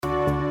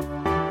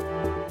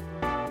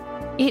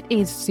It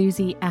is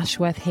Susie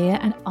Ashworth here,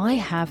 and I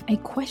have a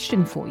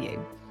question for you.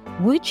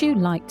 Would you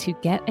like to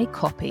get a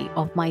copy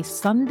of my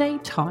Sunday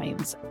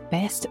Times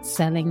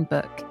best-selling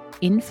book,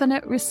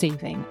 Infinite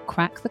Receiving: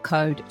 Crack the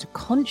Code to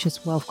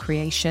Conscious Wealth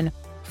Creation,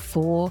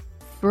 for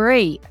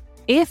free?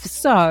 If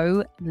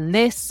so,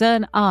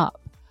 listen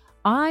up.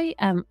 I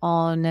am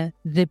on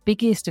the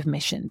biggest of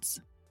missions.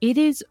 It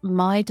is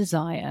my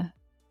desire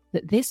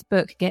that this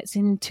book gets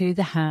into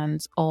the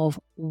hands of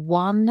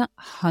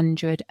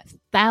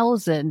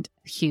 100,000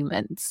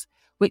 humans,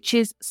 which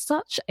is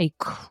such a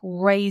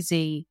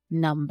crazy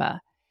number.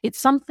 It's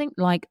something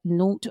like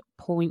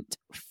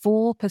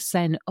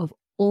 0.4% of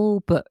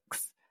all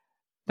books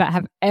that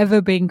have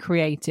ever been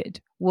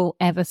created will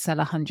ever sell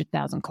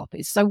 100,000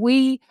 copies. So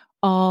we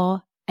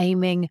are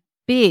aiming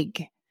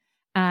big,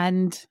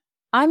 and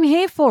I'm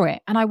here for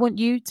it, and I want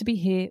you to be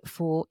here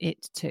for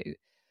it too.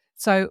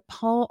 So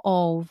part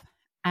of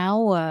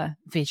our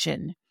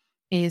vision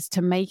is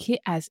to make it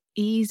as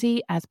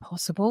easy as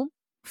possible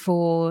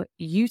for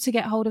you to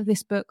get hold of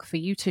this book, for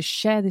you to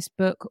share this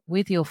book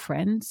with your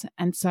friends.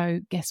 And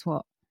so guess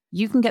what?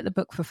 You can get the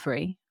book for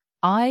free.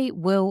 I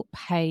will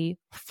pay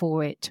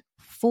for it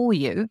for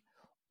you.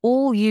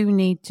 All you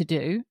need to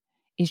do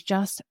is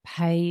just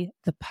pay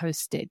the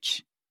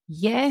postage.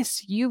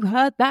 Yes, you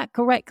heard that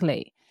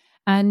correctly.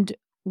 And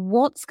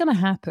what's going to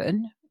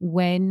happen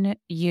when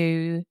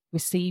you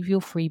receive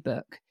your free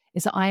book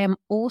is that I am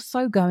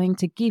also going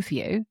to give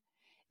you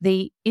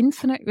the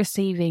Infinite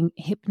Receiving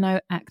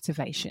Hypno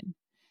Activation.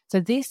 So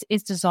this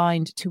is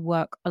designed to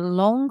work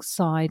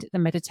alongside the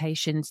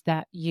meditations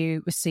that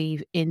you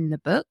receive in the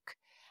book.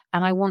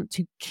 And I want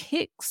to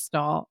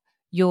kickstart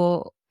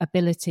your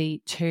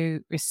ability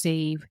to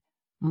receive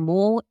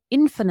more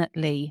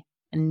infinitely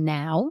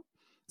now.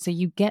 So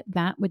you get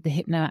that with the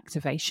Hypno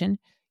Activation.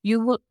 You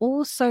will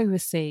also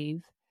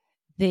receive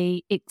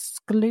the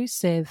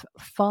exclusive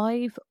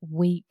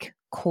 5-week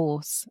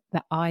course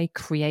that I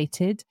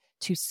created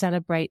to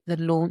celebrate the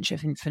launch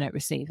of Infinite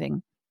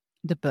Receiving,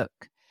 the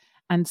book.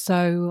 And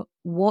so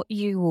what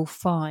you will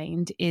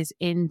find is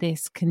in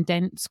this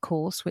condensed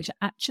course, which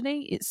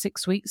actually it's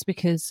 6 weeks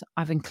because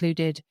I've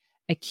included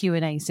a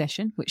Q&A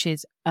session, which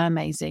is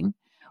amazing.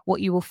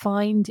 What you will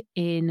find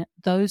in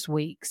those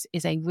weeks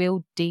is a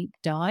real deep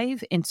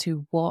dive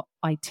into what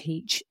I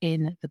teach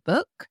in the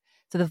book.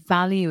 So the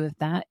value of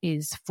that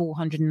is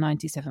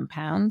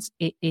 £497.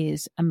 It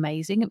is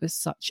amazing. It was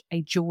such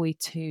a joy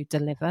to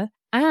deliver.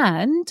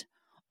 And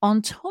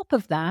on top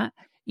of that,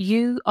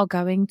 you are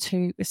going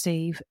to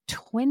receive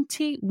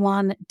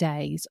 21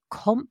 days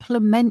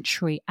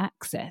complimentary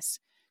access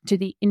to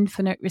the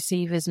Infinite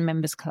Receivers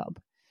Members Club.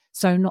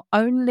 So not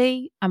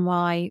only am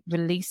I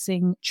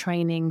releasing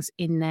trainings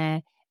in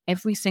there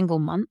every single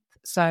month,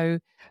 so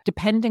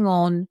depending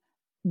on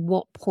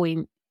what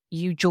point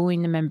you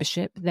join the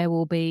membership, there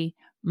will be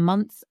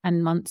months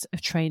and months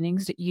of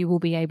trainings that you will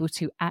be able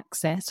to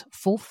access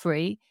for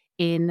free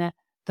in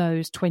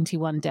those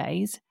 21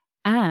 days.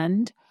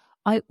 And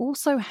I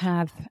also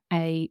have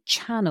a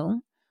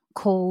channel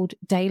called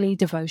Daily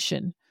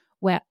Devotion,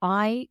 where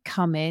I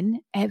come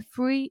in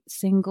every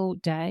single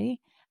day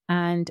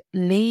and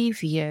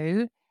leave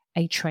you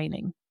a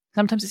training.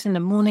 Sometimes it's in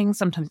the morning,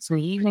 sometimes it's in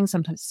the evening,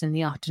 sometimes it's in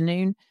the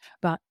afternoon,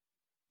 but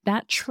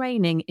that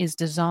training is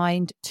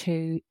designed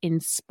to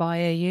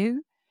inspire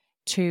you,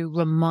 to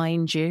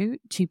remind you,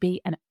 to be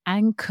an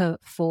anchor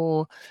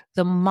for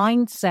the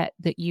mindset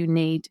that you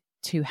need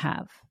to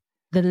have,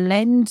 the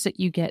lens that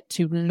you get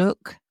to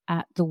look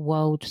at the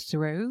world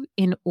through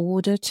in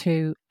order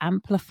to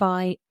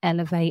amplify,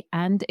 elevate,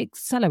 and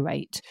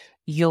accelerate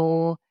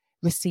your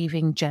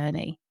receiving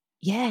journey.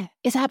 Yeah,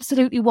 it's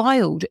absolutely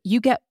wild. You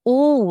get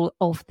all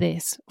of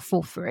this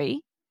for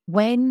free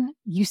when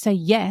you say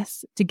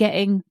yes to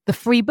getting the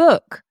free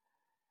book.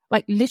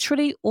 Like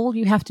literally all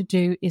you have to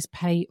do is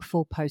pay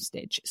for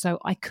postage. So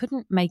I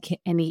couldn't make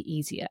it any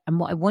easier. And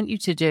what I want you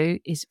to do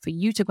is for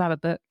you to grab a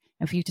book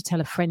and for you to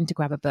tell a friend to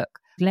grab a book.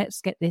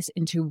 Let's get this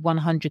into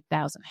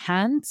 100,000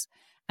 hands.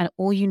 And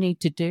all you need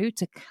to do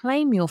to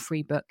claim your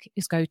free book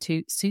is go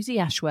to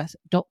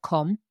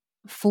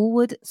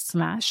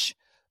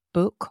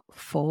susieashworth.com/book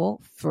for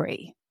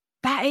free.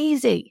 That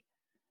easy.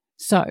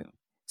 So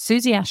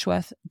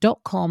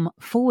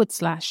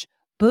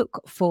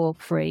susieashworth.com/book for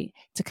free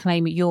to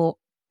claim your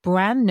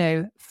brand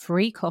new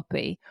free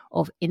copy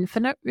of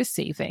Infinite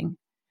Receiving,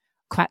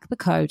 Crack the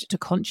Code to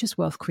Conscious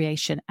Wealth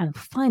Creation, and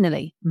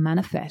finally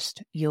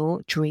manifest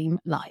your dream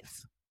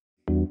life.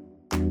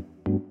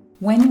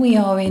 When we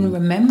are in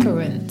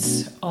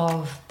remembrance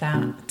of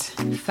that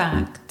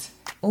fact,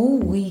 all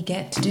we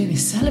get to do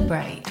is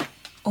celebrate.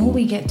 All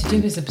we get to do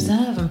is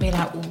observe and be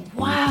like,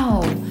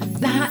 wow,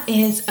 that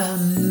is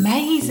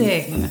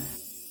amazing.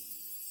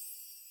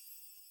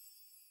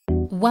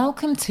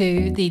 Welcome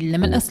to the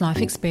Limitless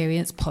Life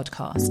Experience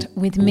podcast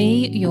with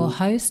me, your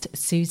host,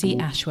 Susie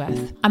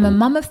Ashworth. I'm a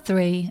mum of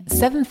 3,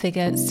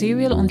 7-figure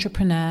serial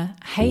entrepreneur,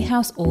 Hay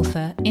House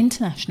author,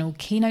 international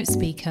keynote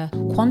speaker,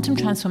 quantum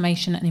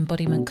transformation and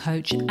embodiment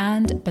coach,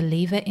 and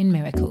believer in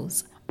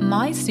miracles.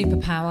 My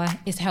superpower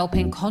is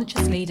helping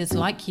conscious leaders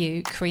like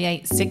you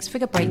create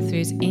six-figure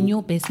breakthroughs in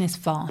your business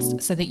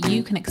fast so that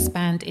you can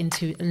expand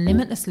into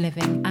limitless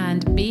living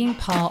and being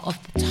part of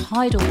the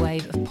tidal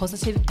wave of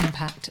positive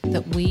impact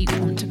that we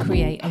want to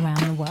create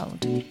around the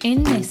world.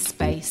 In this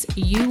space,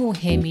 you will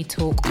hear me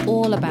talk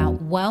all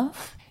about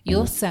wealth,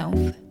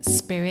 yourself,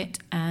 spirit,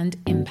 and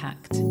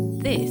impact.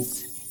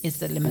 This is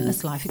the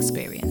Limitless Life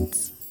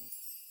Experience.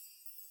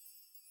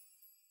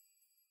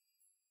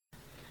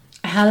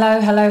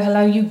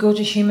 Hello, you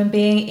gorgeous human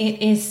being.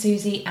 It is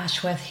Susie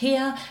Ashworth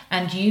here,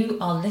 and you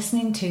are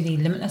listening to the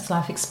Limitless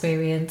Life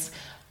Experience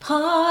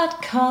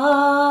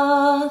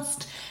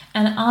podcast.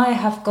 And I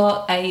have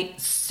got a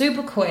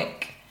super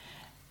quick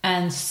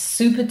and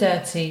super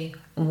dirty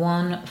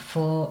one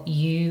for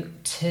you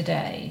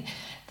today.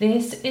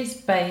 This is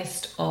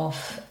based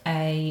off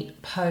a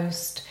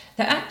post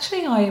that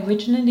actually I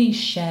originally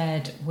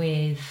shared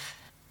with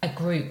a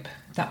group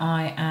that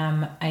I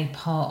am a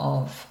part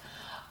of,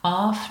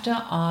 after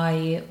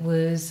I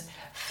was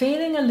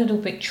feeling a little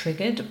bit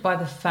triggered by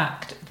the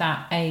fact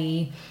that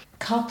a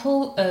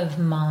couple of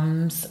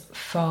mums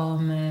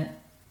from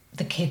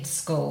the kids'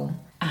 school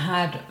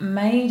had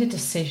made a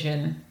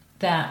decision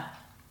that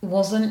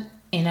wasn't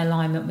in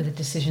alignment with the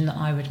decision that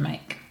I would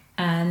make.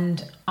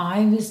 And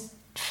I was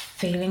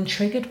feeling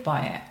triggered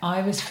by it.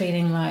 I was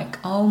feeling like,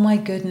 oh my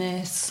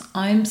goodness,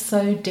 I'm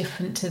so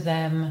different to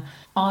them.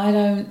 I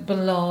don't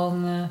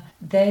belong.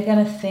 They're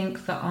going to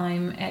think that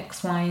I'm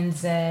X, Y, and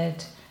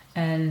Z.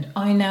 And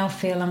I now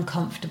feel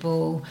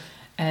uncomfortable.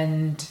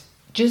 And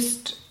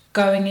just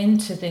going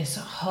into this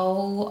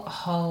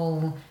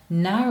whole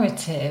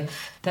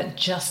narrative that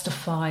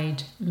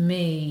justified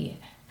me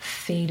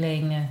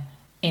feeling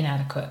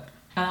inadequate.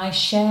 And I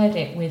shared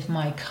it with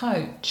my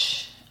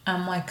coach.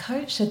 And my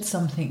coach said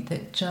something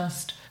that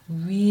just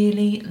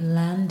really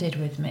landed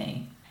with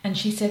me. And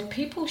she said,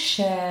 people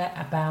share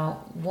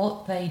about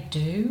what they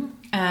do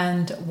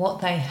and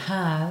what they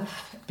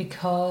have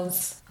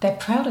because they're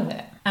proud of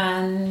it.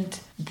 And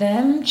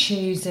them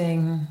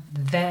choosing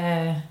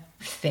their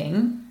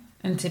thing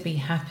and to be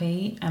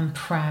happy and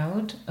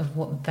proud of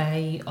what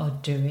they are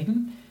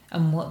doing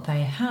and what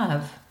they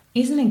have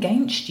isn't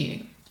against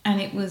you. And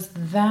it was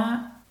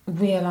that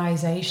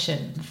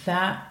realization,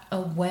 that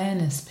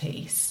awareness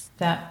piece,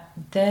 that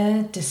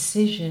their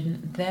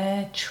decision,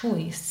 their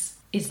choice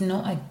is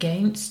not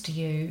against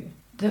you,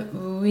 that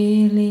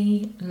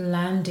really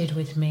landed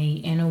with me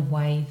in a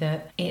way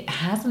that it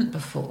hasn't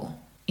before.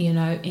 You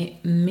know,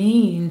 it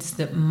means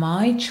that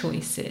my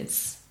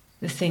choices,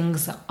 the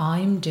things that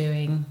I'm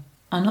doing,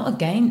 are not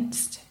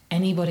against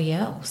anybody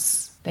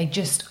else. They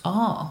just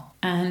are.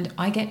 And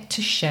I get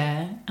to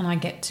share and I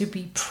get to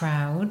be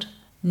proud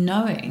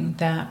knowing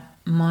that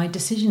my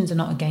decisions are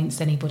not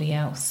against anybody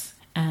else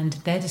and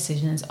their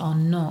decisions are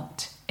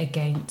not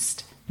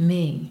against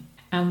me.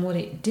 And what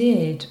it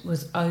did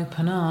was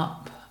open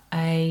up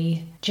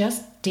a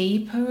just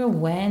deeper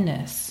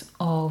awareness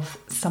of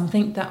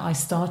something that I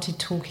started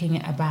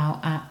talking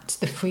about at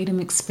the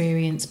Freedom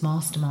Experience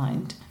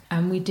Mastermind.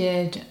 And we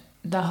did,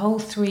 the whole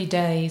 3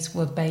 days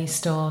were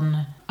based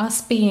on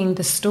us being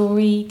the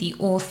story, the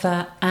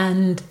author,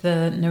 and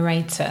the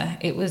narrator.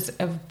 It was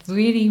a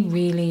really,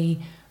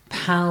 really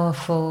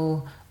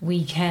powerful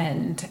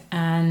weekend.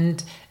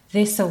 And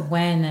this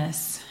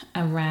awareness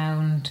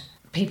around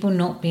people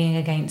not being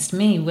against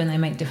me when they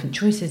make different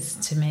choices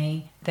to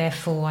me,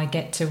 therefore I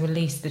get to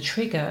release the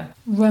trigger,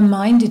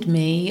 reminded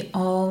me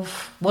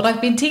of what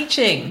I've been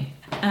teaching.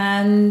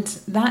 And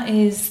that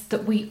is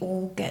that we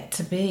all get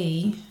to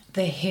be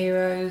the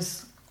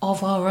heroes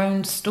of our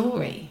own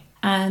story.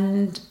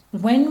 And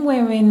when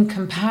we're in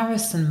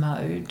comparison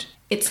mode,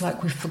 it's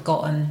like we've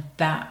forgotten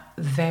that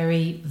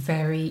very,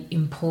 very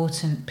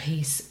important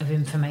piece of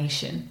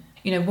information.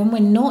 You know, when we're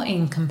not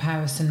in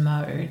comparison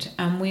mode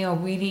and we are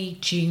really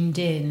tuned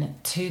in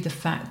to the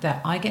fact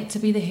that I get to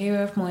be the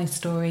hero of my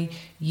story,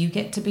 you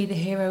get to be the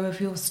hero of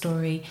your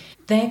story,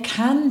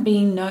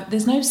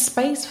 there's no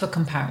space for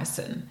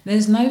comparison.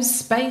 There's no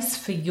space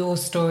for your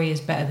story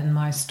is better than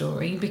my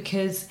story,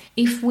 because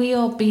if we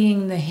are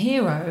being the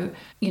hero,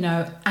 you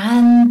know,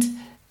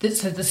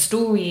 so the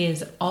story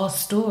is our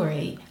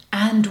story,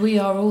 and we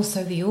are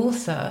also the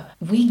author,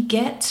 we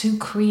get to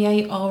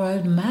create our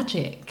own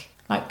magic.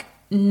 Like,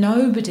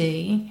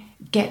 nobody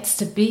gets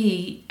to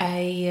be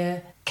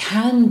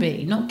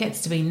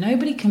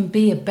nobody can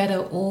be a better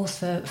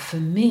author for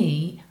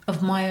me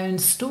of my own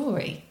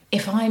story.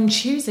 If I'm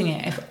choosing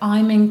it, if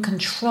I'm in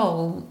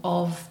control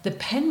of the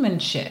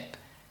penmanship,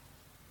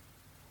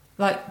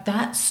 like,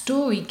 that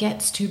story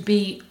gets to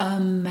be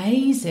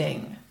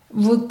amazing,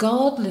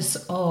 regardless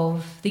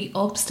of the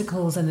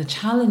obstacles and the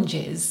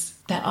challenges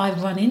that I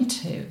run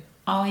into.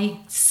 I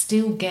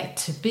still get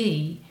to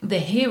be the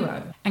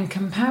hero. And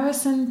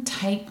comparison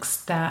takes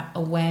that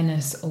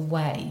awareness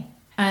away.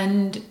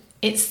 And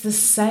it's the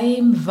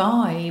same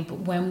vibe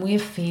when we're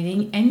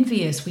feeling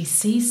envious. We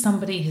see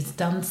somebody has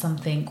done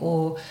something,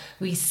 or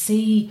we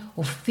see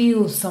or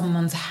feel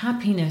someone's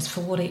happiness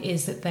for what it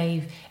is that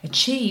they've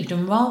achieved.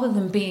 And rather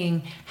than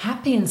being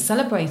happy and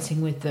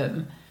celebrating with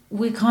them,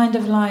 we're kind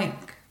of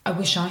like, I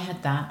wish I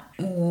had that,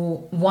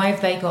 or why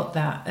have they got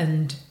that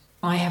and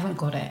I haven't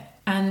got it?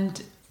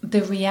 And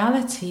the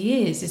reality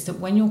is that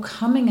when you're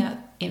coming at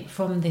it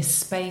from this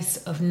space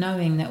of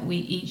knowing that we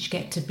each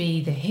get to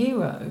be the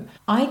hero,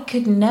 I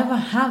could never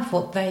have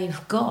what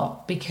they've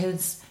got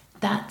because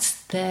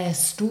that's their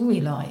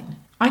storyline.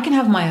 I can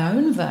have my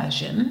own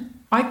version.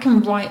 I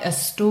can write a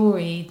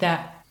story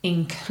that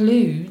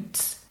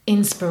includes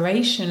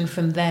inspiration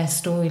from their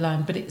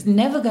storyline, but it's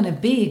never going to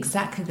be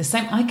exactly the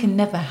same. I can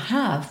never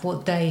have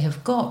what they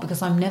have got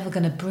because I'm never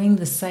going to bring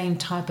the same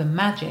type of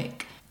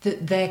magic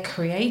that they're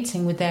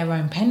creating with their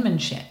own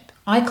penmanship.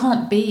 I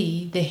can't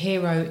be the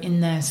hero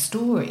in their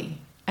story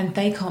and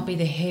they can't be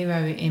the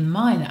hero in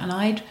mine. And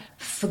I'd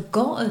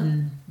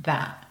forgotten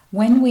that.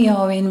 When we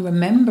are in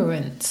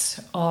remembrance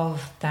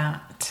of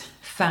that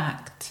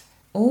fact,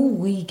 all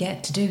we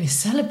get to do is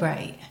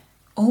celebrate.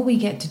 All we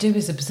get to do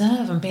is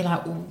observe and be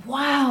like,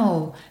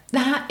 wow,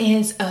 that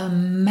is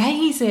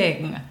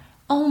amazing.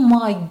 Oh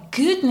my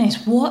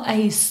goodness, what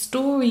a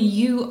story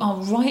you are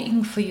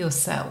writing for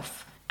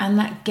yourself. And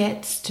that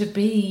gets to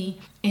be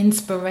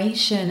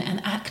inspiration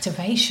and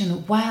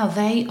activation. Wow,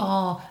 they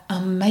are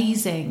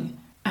amazing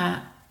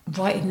at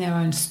writing their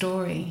own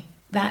story.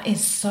 That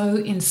is so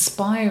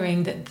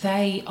inspiring that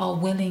they are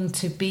willing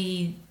to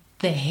be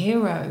the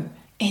hero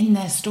in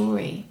their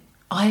story.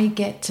 I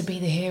get to be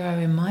the hero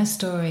in my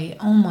story.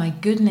 Oh my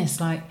goodness,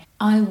 like,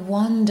 I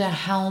wonder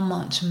how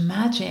much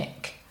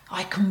magic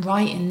I can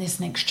write in this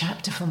next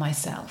chapter for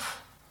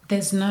myself.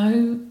 There's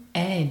no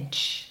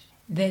edge.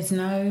 There's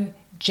no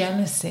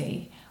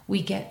jealousy.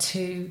 We get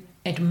to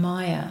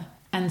admire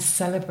and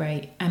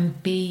celebrate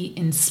and be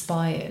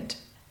inspired.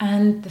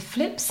 And the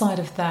flip side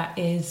of that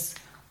is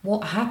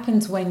what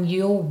happens when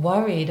you're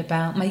worried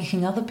about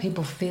making other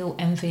people feel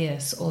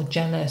envious or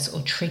jealous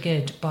or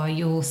triggered by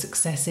your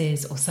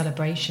successes or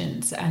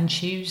celebrations and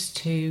choose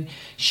to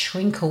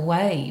shrink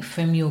away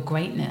from your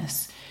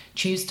greatness,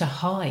 choose to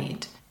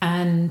hide.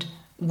 And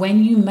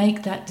when you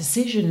make that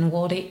decision,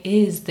 what it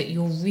is that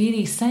you're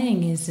really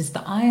saying is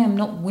that I am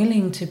not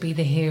willing to be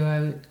the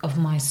hero of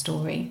my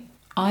story.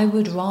 I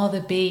would rather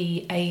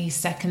be a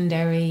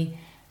secondary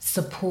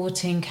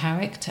supporting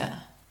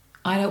character.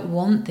 I don't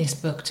want this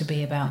book to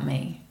be about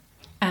me.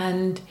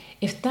 And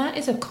if that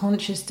is a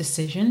conscious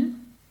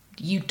decision,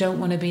 you don't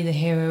want to be the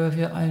hero of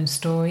your own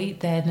story,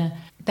 then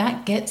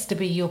that gets to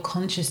be your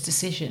conscious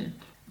decision.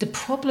 The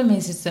problem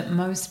is that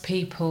most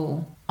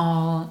people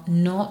are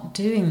not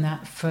doing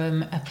that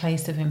from a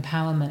place of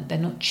empowerment. They're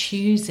not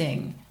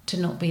choosing to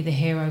not be the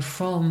hero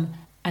from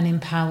an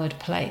empowered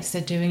place.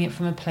 They're doing it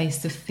from a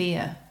place of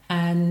fear.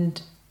 And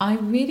I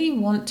really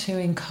want to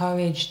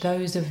encourage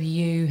those of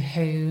you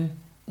who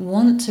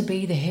want to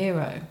be the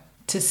hero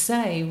to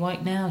say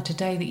right now,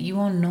 today, that you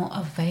are not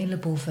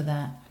available for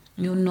that.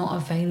 You're not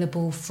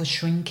available for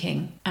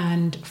shrinking.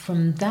 And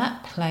from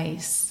that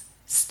place,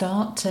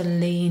 start to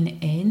lean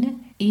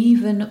in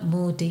even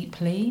more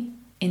deeply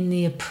in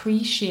the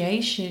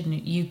appreciation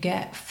you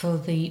get for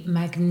the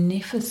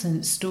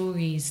magnificent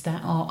stories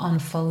that are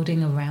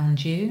unfolding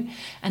around you.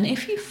 And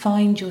if you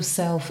find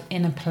yourself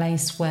in a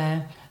place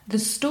where the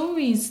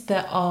stories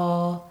that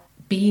are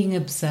being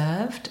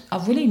observed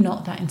are really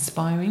not that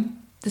inspiring,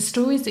 the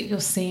stories that you're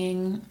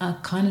seeing are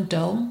kind of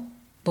dull,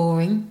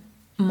 boring,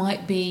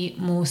 might be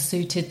more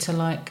suited to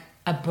like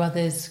a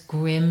Brothers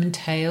Grimm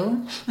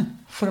tale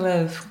full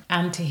of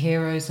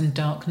anti-heroes and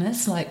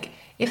darkness. Like,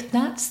 if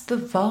that's the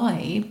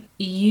vibe,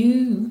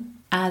 you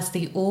as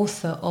the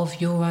author of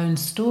your own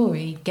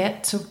story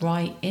get to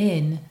write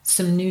in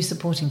some new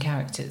supporting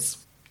characters.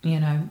 You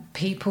know,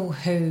 people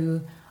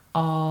who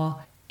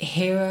are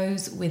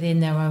heroes within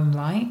their own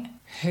right,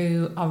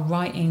 who are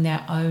writing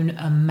their own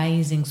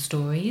amazing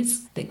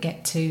stories that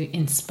get to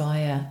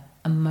inspire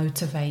and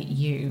motivate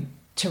you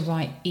to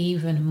write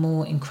even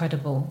more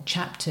incredible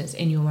chapters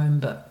in your own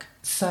book.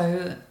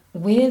 So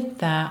with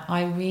that,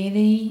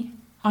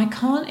 I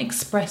can't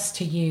express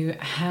to you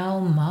how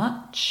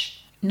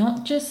much,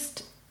 not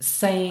just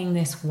saying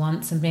this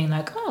once and being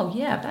like, oh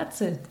yeah,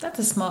 that's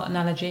a smart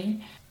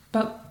analogy,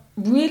 but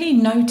really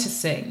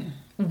noticing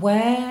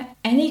where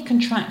any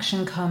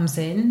contraction comes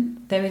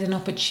in, there is an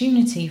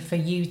opportunity for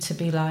you to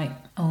be like,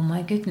 oh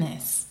my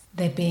goodness,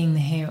 they're being the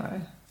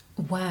hero.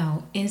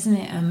 Wow, isn't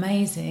it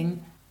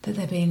amazing that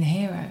they're being the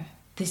hero?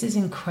 This is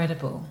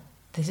incredible.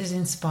 This is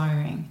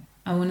inspiring.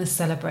 I want to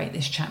celebrate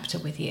this chapter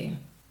with you.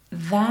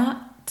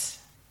 That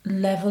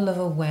level of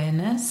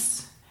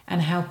awareness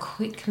and how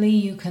quickly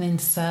you can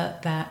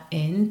insert that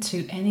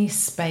into any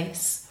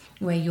space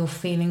where you're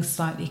feeling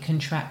slightly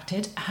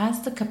contracted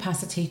has the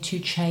capacity to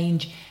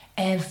change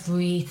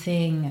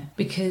everything,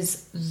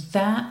 because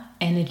that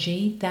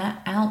energy,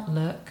 that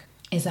outlook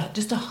is at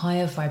just a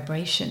higher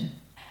vibration.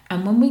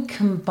 And when we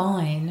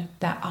combine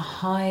that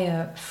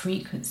higher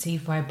frequency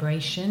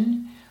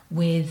vibration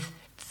with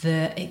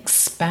the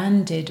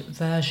expanded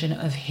version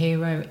of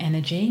hero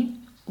energy,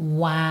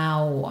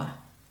 wow,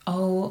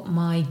 oh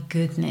my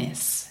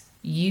goodness,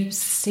 you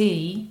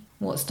see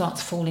what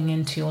starts falling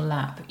into your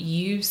lap.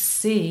 You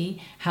see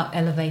how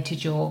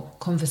elevated your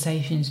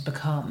conversations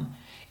become.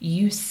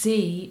 You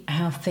see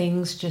how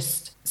things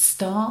just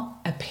start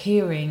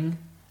appearing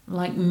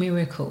like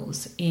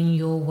miracles in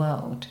your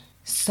world.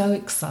 So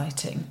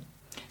exciting.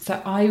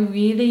 So I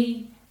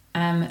really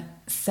am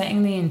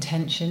setting the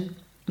intention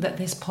that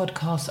this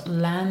podcast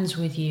lands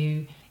with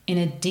you in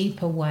a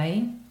deeper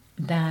way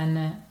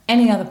than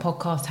any other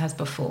podcast has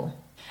before.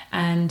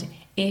 And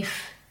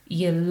if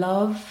you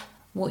love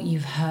what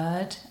you've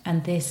heard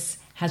and this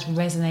has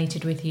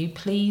resonated with you,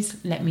 please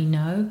let me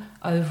know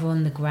over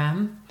on the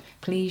gram.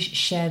 Please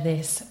share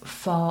this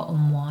far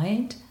and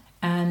wide.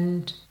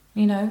 And,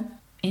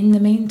 in the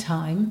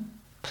meantime,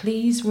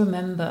 please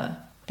remember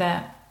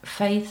that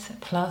faith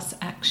plus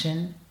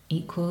action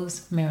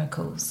equals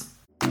miracles.